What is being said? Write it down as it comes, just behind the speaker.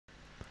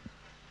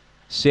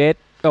Set.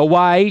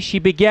 Away. She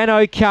began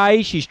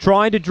okay. She's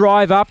trying to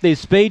drive up. Their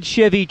speed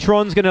Chevy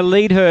Tron's going to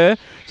lead her.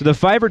 So the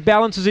favourite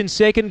balances in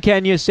second,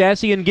 Kanya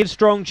Sassy, and gives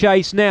strong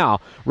chase now.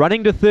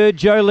 Running to third,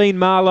 Jolene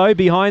Marlowe.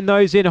 Behind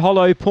those in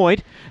Hollow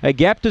Point. A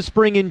gap to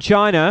Spring in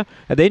China.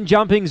 And then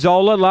jumping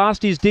Zola.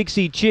 Last is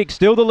Dixie Chick.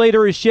 Still the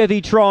leader is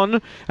Chevy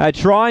Tron.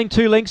 Trying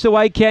 2 lengths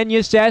away,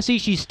 Kanya Sassy.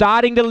 She's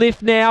starting to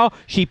lift now.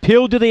 She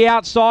peeled to the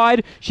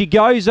outside. She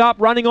goes up.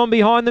 Running on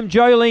behind them,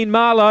 Jolene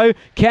Marlowe.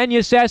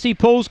 Kanya Sassy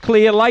pulls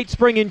clear. Late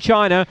Spring in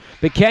China.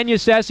 But Kanya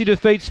Sassy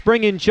defeats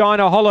Spring in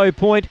China. Hollow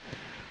Point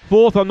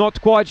fourth. I'm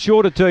not quite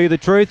sure, to tell you the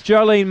truth.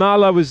 Jolene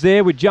Marlowe was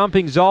there with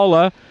jumping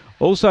Zola.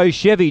 Also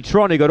Chevy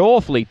Tron, who got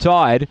awfully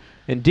tired.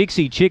 And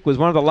Dixie Chick was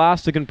one of the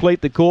last to complete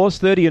the course.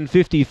 30 and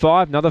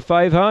 55. Another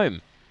fave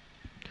home.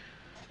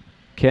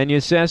 Kanya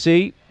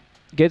Sassy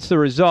gets the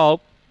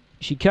result.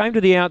 She came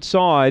to the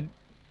outside.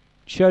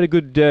 Showed a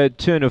good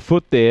turn of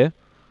foot there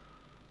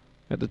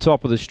at the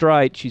top of the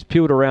straight. She's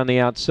peeled around the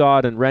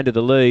outside and ran to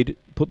the lead.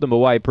 Put them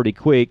away pretty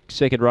quick.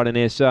 Second run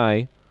in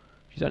SA.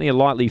 She's only a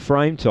lightly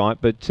framed type,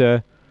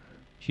 but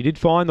she did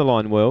find the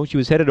line well. She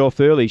was headed off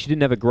early. She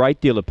didn't have a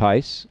great deal of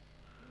pace,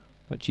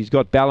 but she's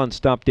got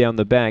balanced up down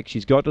the back.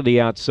 She's got to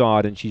the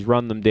outside and she's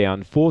run them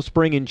down. 4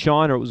 Spring in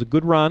China. It was a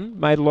good run.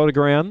 Made a lot of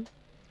ground.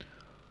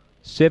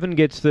 7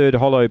 gets third,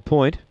 Hollow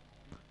Point.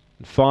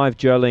 And 5,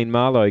 Jolene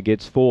Marlowe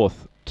gets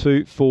fourth.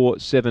 2, 4,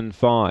 7,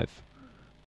 5.